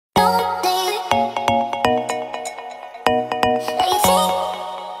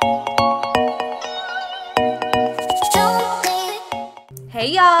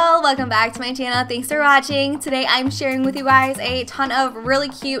welcome back to my channel. Thanks for watching. Today I'm sharing with you guys a ton of really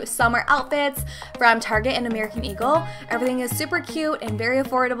cute summer outfits from Target and American Eagle. Everything is super cute and very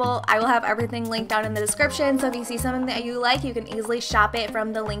affordable. I will have everything linked down in the description, so if you see something that you like, you can easily shop it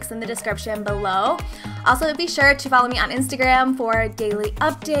from the links in the description below. Also, be sure to follow me on Instagram for daily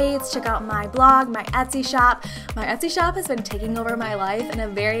updates. Check out my blog, my Etsy shop. My Etsy shop has been taking over my life in a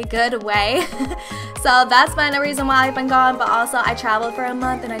very good way. So that's been a reason why I've been gone, but also I traveled for a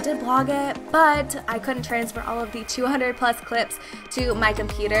month and I did blog it, but I couldn't transfer all of the 200 plus clips to my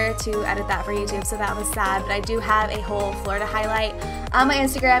computer to edit that for YouTube, so that was sad. But I do have a whole Florida highlight on my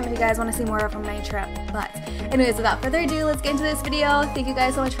Instagram if you guys want to see more from my trip. But anyways, without further ado, let's get into this video. Thank you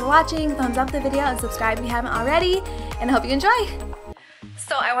guys so much for watching. Thumbs up the video and subscribe if you haven't already, and I hope you enjoy.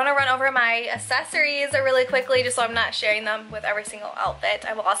 So I want to run over my accessories really quickly just so I'm not sharing them with every single outfit.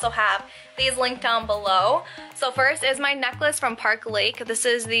 I will also have these linked down below. So first is my necklace from Park Lake. This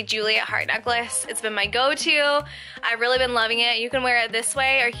is the Juliet heart necklace. It's been my go-to. I've really been loving it. You can wear it this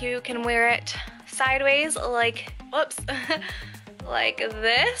way or you can wear it sideways like, whoops, like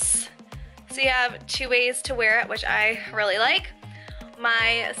this. So you have two ways to wear it, which I really like.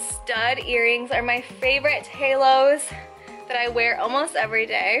 My stud earrings are my favorite halos that I wear almost every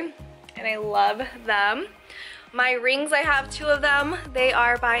day, and I love them. My rings, I have two of them. They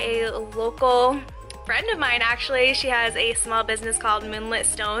are by a local friend of mine actually. She has a small business called Moonlit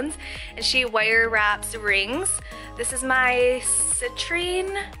Stones, and she wire wraps rings. This is my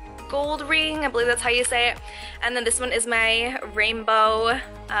citrine gold ring, I believe that's how you say it. And then this one is my rainbow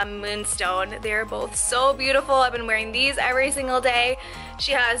moonstone. They're both so beautiful. I've been wearing these every single day.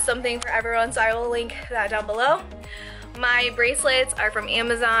 She has something for everyone, so I will link that down below. My bracelets are from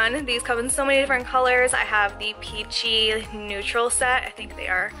Amazon. These come in so many different colors. I have the peachy neutral set. I think they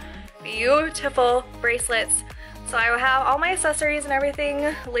are beautiful bracelets. So I will have all my accessories and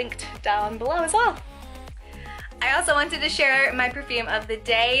everything linked down below as well. I also wanted to share my perfume of the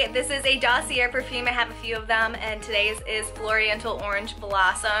day. This is a Dossier perfume. I have a few of them, and today's is Floriental Orange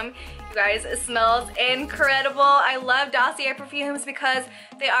Blossom. You guys, it smells incredible. I love Dossier perfumes because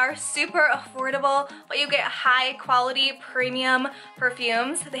they are super affordable, but you get high quality premium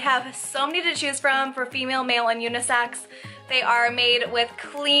perfumes. They have so many to choose from for female, male, and unisex. They are made with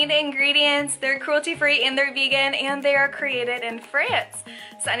clean ingredients, they're cruelty-free, and they're vegan, and they are created in France.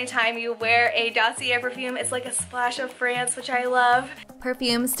 So anytime you wear a Dossier perfume, it's like a splash of France, which I love.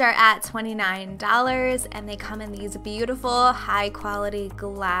 Perfumes start at $29, and they come in these beautiful, high-quality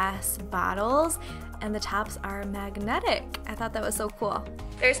glass bottles, and the tops are magnetic. I thought that was so cool.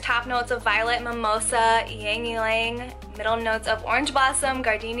 There's top notes of violet, mimosa, ylang ylang, middle notes of orange blossom,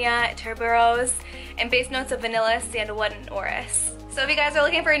 gardenia, tuberose, and base notes of vanilla, sandalwood, and orris. So if you guys are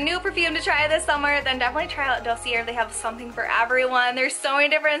looking for a new perfume to try this summer, then definitely try out Dossier. They have something for everyone. There's so many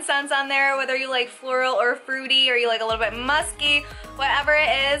different scents on there, whether you like floral or fruity, or you like a little bit musky, whatever it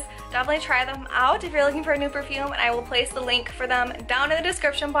is, definitely try them out if you're looking for a new perfume, and I will place the link for them down in the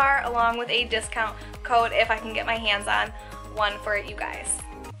description bar along with a discount code if I can get my hands on one for you guys.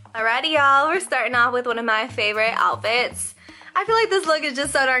 Alrighty y'all, we're starting off with one of my favorite outfits. I feel like this look is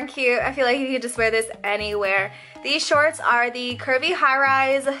just so darn cute. I feel like you could just wear this anywhere. These shorts are the curvy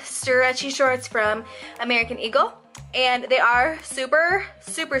high-rise stretchy shorts from American Eagle, and they are super,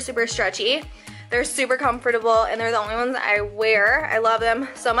 super, super stretchy. They're super comfortable, and they're the only ones I wear. I love them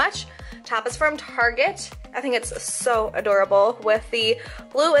so much. Top is from Target. I think it's so adorable with the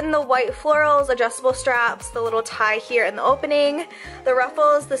blue and the white florals, adjustable straps, the little tie here in the opening, the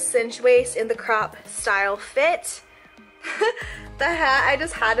ruffles, the cinch waist, and the crop style fit. The hat I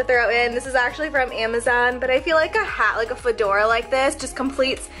just had to throw in. This is actually from Amazon, but I feel like a hat, like a fedora like this, just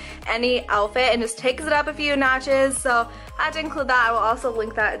completes any outfit and just takes it up a few notches, so I had to include that. I will also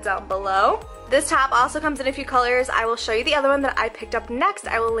link that down below. This top also comes in a few colors. I will show you the other one that I picked up next.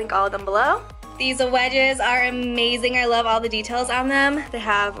 I will link all of them below. These wedges are amazing. I love all the details on them. They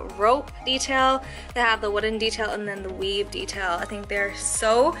have rope detail, they have the wooden detail, and then the weave detail. I think they're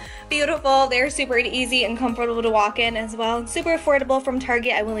so beautiful. They're super easy and comfortable to walk in as well. And super affordable from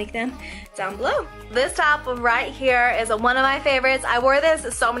Target. I will link them down below. This top right here is one of my favorites. I wore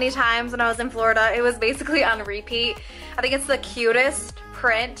this so many times when I was in Florida. It was basically on repeat. I think it's the cutest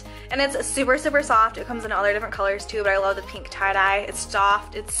print, and it's super, super soft. It comes in other different colors too, but I love the pink tie-dye. It's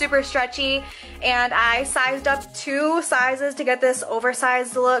soft, it's super stretchy, and I sized up 2 sizes to get this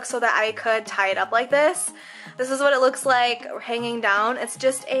oversized look so that I could tie it up like this. This is what it looks like hanging down. It's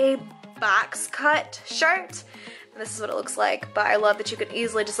just a box cut shirt. This is what it looks like, but I love that you can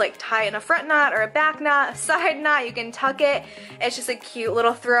easily just like tie in a front knot or a back knot, a side knot. You can tuck it. It's just a cute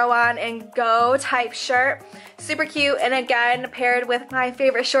little throw on and go type shirt. Super cute, and again, paired with my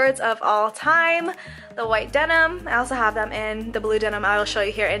favorite shorts of all time, the white denim. I also have them in the blue denim. I will show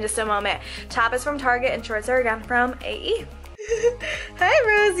you here in just a moment. Top is from Target and shorts are again from AE.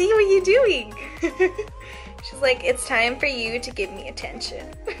 Hi Rosie, what are you doing? She's like, it's time for you to give me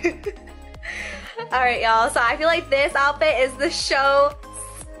attention. Alright y'all, so I feel like this outfit is the show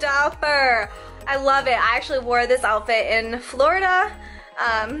stopper. I love it. I actually wore this outfit in Florida,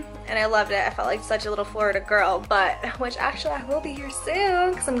 and I loved it. I felt like such a little Florida girl, but, which actually I will be here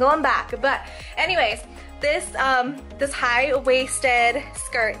soon because I'm going back. But anyways, this high-waisted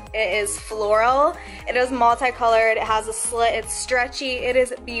skirt, it is floral. It is multicolored. It has a slit. It's stretchy. It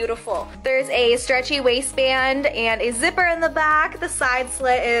is beautiful. There's a stretchy waistband and a zipper in the back. The side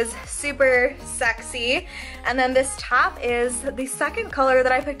slit is super sexy. And then this top is the second color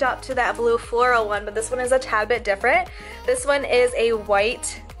that I picked up to that blue floral one, but this one is a tad bit different. This one is a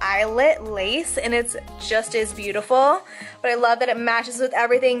white eyelet lace, and it's just as beautiful, but I love that it matches with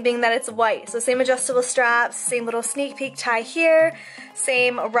everything, being that it's white. So same adjustable straps, same little sneak peek tie here,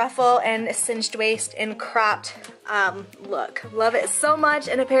 same ruffle and cinched waist and cropped look. Love it so much,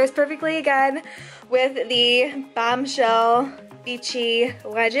 and it pairs perfectly again with the bombshell beachy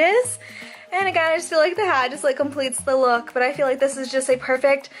wedges. And again, I just feel like the hat just like completes the look, but I feel like this is just a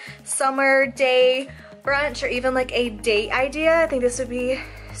perfect summer day brunch or even like a date idea. I think this would be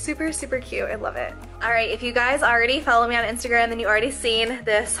super, super cute. I love it. All right, if you guys already follow me on Instagram, then you already seen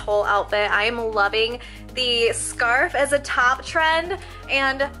this whole outfit. I am loving the scarf as a top trend,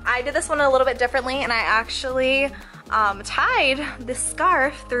 and I did this one a little bit differently, and I actually tied this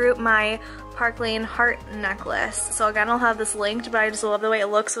scarf through my sparkling heart necklace. So again, I'll have this linked, but I just love the way it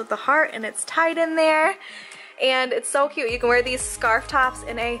looks with the heart, and it's tied in there. And it's so cute. You can wear these scarf tops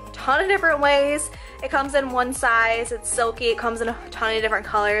in a ton of different ways. It comes in one size, it's silky, it comes in a ton of different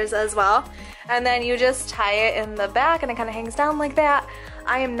colors as well. And then you just tie it in the back and it kind of hangs down like that.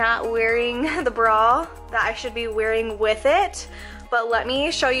 I am not wearing the bra that I should be wearing with it, but let me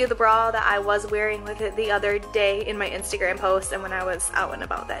show you the bra that I was wearing with it the other day in my Instagram post and when I was out and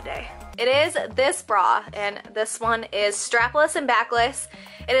about that day. It is this bra, and this one is strapless and backless.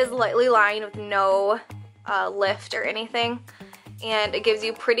 It is lightly lined with no lift or anything, and it gives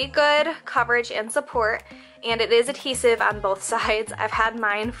you pretty good coverage and support, and it is adhesive on both sides. I've had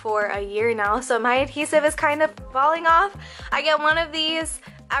mine for a year now, so my adhesive is kind of falling off. I get one of these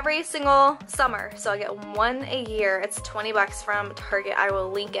every single summer, so I get one a year. It's 20 bucks from Target. I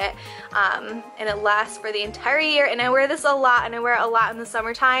will link it, and it lasts for the entire year, and I wear this a lot, and I wear it a lot in the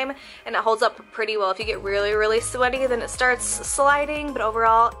summertime, and it holds up pretty well. If you get really, really sweaty, then it starts sliding, but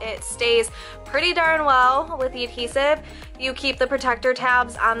overall it stays pretty darn well with the adhesive. You keep the protector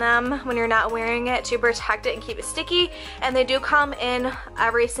tabs on them when you're not wearing it to protect it and keep it sticky, and they do come in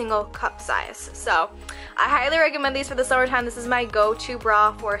every single cup size. So I highly recommend these for the summertime. This is my go-to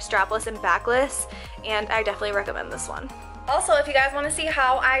bra for strapless and backless, and I definitely recommend this one. Also, if you guys want to see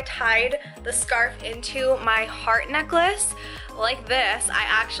how I tied the scarf into my heart necklace like this, I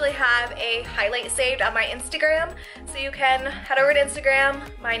actually have a highlight saved on my Instagram, so you can head over to Instagram.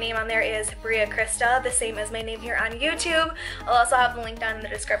 My name on there is Bria Krista, the same as my name here on YouTube. I'll also have the link down in the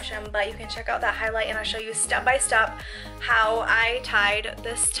description, but you can check out that highlight and I'll show you step by step how I tied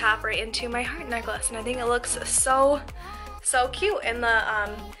this top right into my heart necklace, and I think it looks so cute, and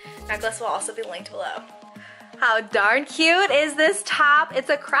the necklace will also be linked below. How darn cute is this top?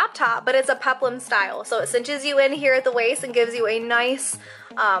 It's a crop top, but it's a peplum style. So it cinches you in here at the waist and gives you a nice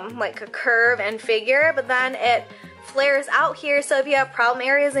like a curve and figure, but then it flares out here. So if you have problem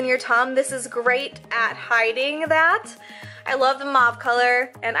areas in your tum, this is great at hiding that. I love the mauve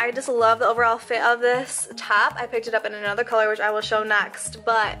color, and I just love the overall fit of this top. I picked it up in another color, which I will show next,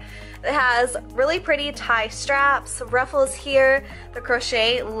 but it has really pretty tie straps, ruffles here. The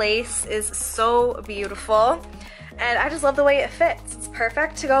crochet lace is so beautiful, and I just love the way it fits. It's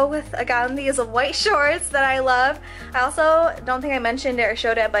perfect to go with, again, these white shorts that I love. I also don't think I mentioned it or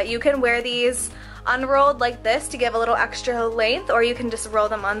showed it, but you can wear these unrolled like this to give a little extra length, or you can just roll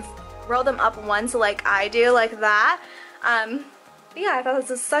them up once like I do, like that. Yeah, I thought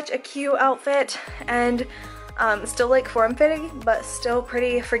this was such a cute outfit, and still like form-fitting, but still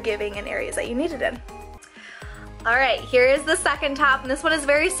pretty forgiving in areas that you need it in. Alright, here is the second top, and this one is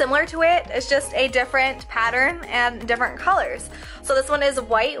very similar to it. It's just a different pattern and different colors. So this one is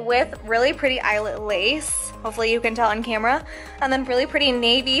white with really pretty eyelet lace. Hopefully you can tell on camera. And then really pretty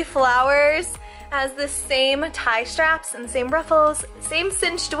navy flowers. It has the same tie straps and same ruffles, same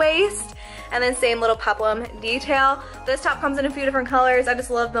cinched waist. and then same little peplum detail. This top comes in a few different colors. I just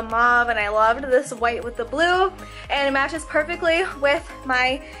love the mauve, and I loved this white with the blue, and it matches perfectly with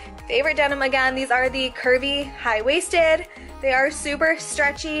my favorite denim. Again, these are the curvy high-waisted. They are super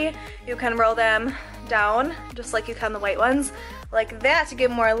stretchy. You can roll them down just like you can the white ones, like that, to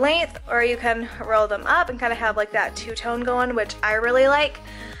give more length, or you can roll them up and kind of have like that two-tone going, which I really like.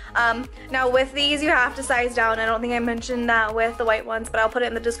 Now with these you have to size down. I don't think I mentioned that with the white ones, but I'll put it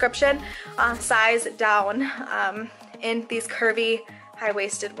in the description. Size down in these curvy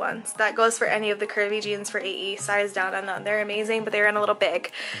high-waisted ones. That goes for any of the curvy jeans for AE. Size down on them. They're amazing, but they're in a little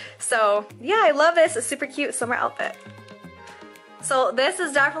big. So yeah, I love this. It's a super cute summer outfit. So this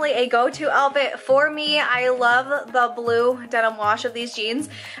is definitely a go-to outfit for me. I love the blue denim wash of these jeans.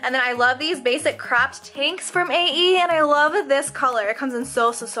 And then I love these basic cropped tanks from AE, and I love this color. It comes in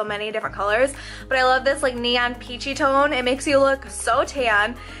so many different colors, but I love this like neon peachy tone. It makes you look so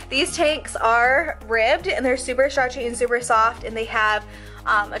tan. These tanks are ribbed, and they're super stretchy and super soft, and they have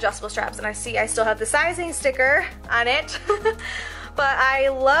adjustable straps. And I still have the sizing sticker on it. But I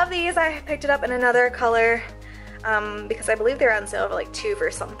love these. I picked it up in another color because I believe they're on sale for like $2 for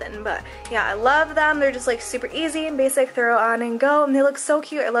something. But yeah, I love them. They're just like super easy and basic, throw on and go, and they look so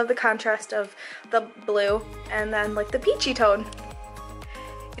cute. I love the contrast of the blue and then like the peachy tone.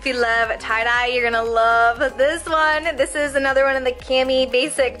 If you love tie-dye, you're gonna love this one. This is another one in the cami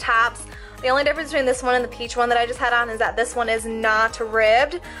basic tops. The only difference between this one and the peach one that I just had on is that this one is not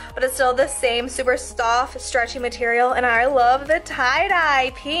ribbed, but it's still the same super soft, stretchy material, and I love the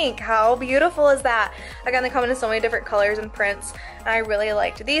tie-dye pink. How beautiful is that? Again, they come in so many different colors and prints, and I really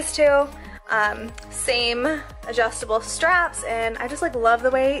liked these two. Same adjustable straps, and I just like love the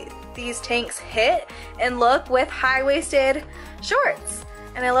way these tanks hit and look with high-waisted shorts.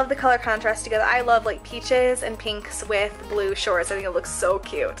 And I love the color contrast together. I love like peaches and pinks with blue shorts. I think it looks so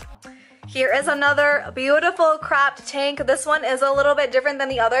cute. Here is another beautiful cropped tank. This one is a little bit different than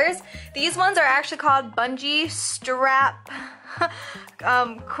the others. These ones are actually called bungee strap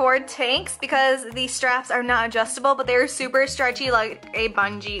cord tanks because the straps are not adjustable, but they're super stretchy like a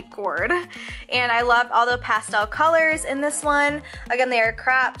bungee cord. And I love all the pastel colors in this one. Again, they are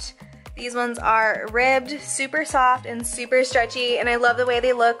cropped. These ones are ribbed, super soft and super stretchy, and I love the way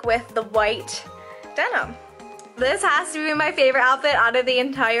they look with the white denim. This has to be my favorite outfit out of the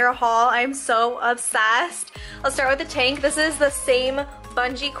entire haul. I'm so obsessed. Let's start with the tank. This is the same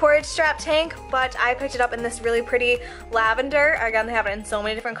bungee cord strap tank, but I picked it up in this really pretty lavender. Again, they have it in so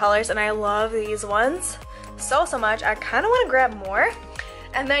many different colors, and I love these ones so much. I kind of want to grab more.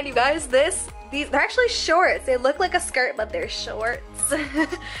 And then you guys, they're actually shorts. They look like a skirt, but they're shorts.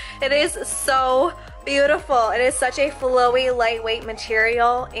 It is so beautiful. It is such a flowy, lightweight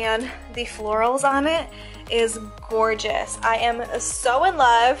material, and the florals on it is gorgeous. I am so in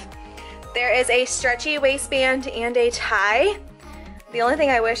love. There is a stretchy waistband and a tie. The only thing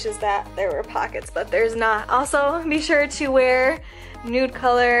I wish is that there were pockets, but there's not. Also, be sure to wear nude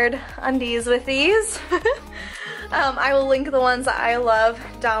colored undies with these. I will link the ones that I love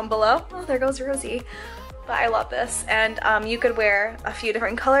down below. Oh, there goes Rosie. But I love this, and you could wear a few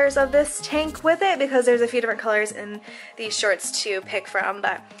different colors of this tank with it because there's a few different colors in these shorts to pick from.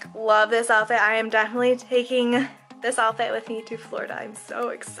 But love this outfit. I am definitely taking this outfit with me to Florida. I'm so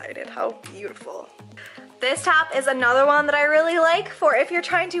excited. How beautiful. This top is another one that I really like for if you're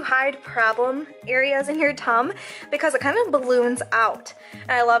trying to hide problem areas in your tum because it kind of balloons out.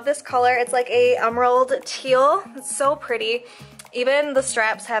 And I love this color. It's like a emerald teal. It's so pretty. Even the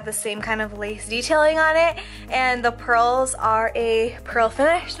straps have the same kind of lace detailing on it, and the pearls are a pearl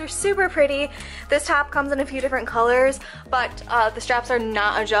finish. They're super pretty. This top comes in a few different colors, but the straps are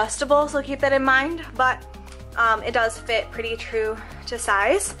not adjustable, so keep that in mind. But it does fit pretty true to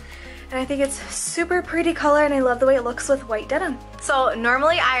size. And I think it's super pretty color, and I love the way it looks with white denim. So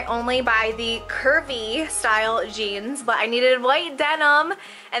normally I only buy the curvy style jeans, but I needed white denim,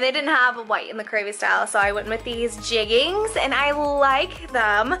 and they didn't have white in the curvy style, so I went with these jeggings, and I like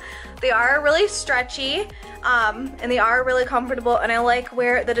them. They are really stretchy, and they are really comfortable, and I like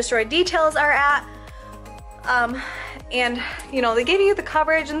where the destroyed details are at. And you know, they give you the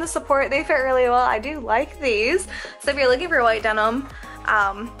coverage and the support. They fit really well. I do like these. So if you're looking for white denim,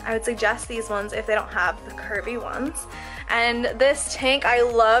 I would suggest these ones if they don't have the curvy ones. And this tank, I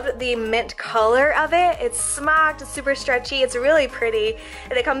loved the mint color of it. It's smocked, it's super stretchy, it's really pretty,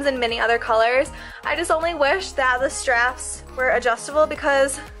 and it comes in many other colors. I just only wish that the straps were adjustable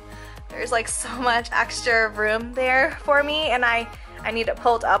because there's like so much extra room there for me, and I need it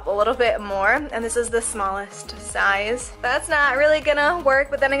pulled up a little bit more, and this is the smallest size. That's not really gonna work,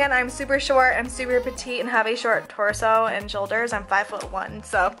 but then again, I'm super short, I'm super petite, and have a short torso and shoulders. I'm 5'1",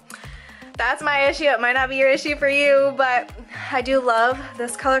 so that's my issue. It might not be your issue for you, but I do love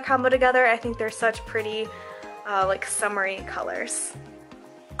this color combo together. I think they're such pretty, like summery colors.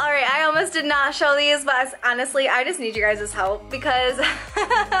 Alright, I almost did not show these, but honestly, I just need you guys' help because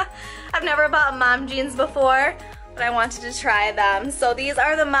I've never bought mom jeans before, but I wanted to try them. So these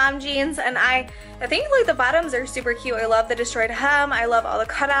are the mom jeans, and I think like the bottoms are super cute. I love the destroyed hem. I love all the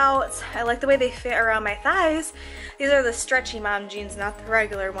cutouts. I like the way they fit around my thighs. These are the stretchy mom jeans, not the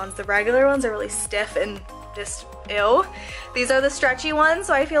regular ones. The regular ones are really stiff and just ew. These are the stretchy ones,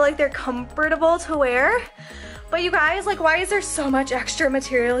 so I feel like they're comfortable to wear. But you guys, like, why is there so much extra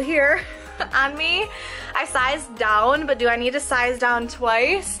material here on me? I sized down, but do I need to size down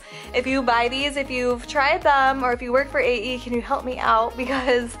twice? If you buy these, if you've tried them, or if you work for AE, can you help me out?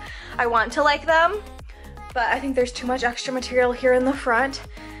 Because I want to like them, but I think there's too much extra material here in the front,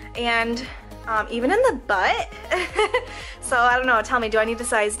 and even in the butt. So I don't know, tell me, do I need to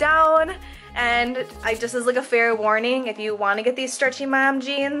size down? And just as like a fair warning, if you want to get these stretchy mom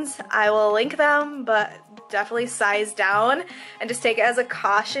jeans, I will link them, but definitely size down and just take it as a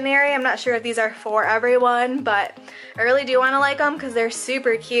cautionary. I'm not sure if these are for everyone, but I really do want to like them because they're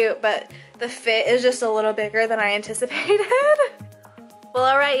super cute, but the fit is just a little bigger than I anticipated. Well,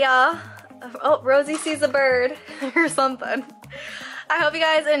 alright y'all. Oh, Rosie sees a bird or something. I hope you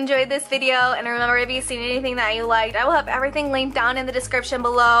guys enjoyed this video, and remember, if you've seen anything that you liked, I will have everything linked down in the description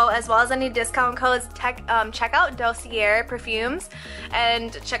below, as well as any discount codes. Check out Dossier perfumes,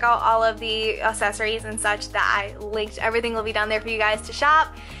 and check out all of the accessories and such that I linked. Everything will be down there for you guys to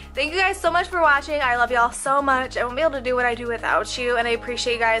shop. Thank you guys so much for watching. I love y'all so much. I won't be able to do what I do without you, and I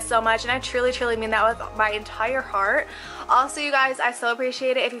appreciate you guys so much, and I truly, truly mean that with my entire heart. Also, you guys, I so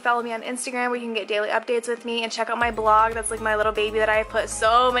appreciate it if you follow me on Instagram, where you can get daily updates with me, and check out my blog. That's like my little baby that I put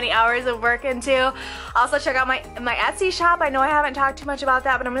so many hours of work into. Also, check out my Etsy shop. I know I haven't talked too much about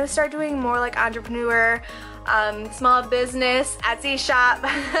that, but I'm going to start doing more like entrepreneur, small business Etsy shop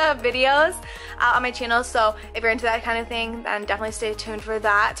videos on my channel. So if you're into that kind of thing, then definitely stay tuned for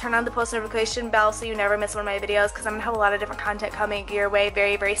that. Turn on the post notification bell so you never miss one of my videos, because I'm gonna have a lot of different content coming your way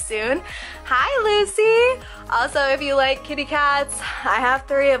very, very soon. Hi, Lucy. Also, if you like kitty cats, I have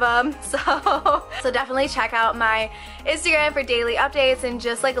 3 of them, so definitely check out my Instagram for daily updates and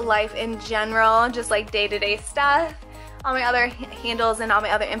just like life in general, just like day-to-day stuff. All my other handles and all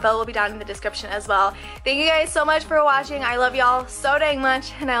my other info will be down in the description as well. Thank you guys so much for watching. I love y'all so dang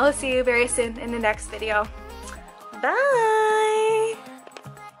much, and I will see you very soon in the next video. Bye!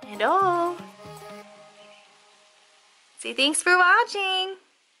 And oh! Say thanks for watching!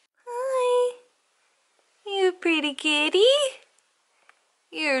 Hi! You pretty kitty!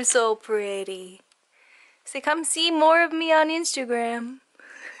 You're so pretty. Say come see more of me on Instagram.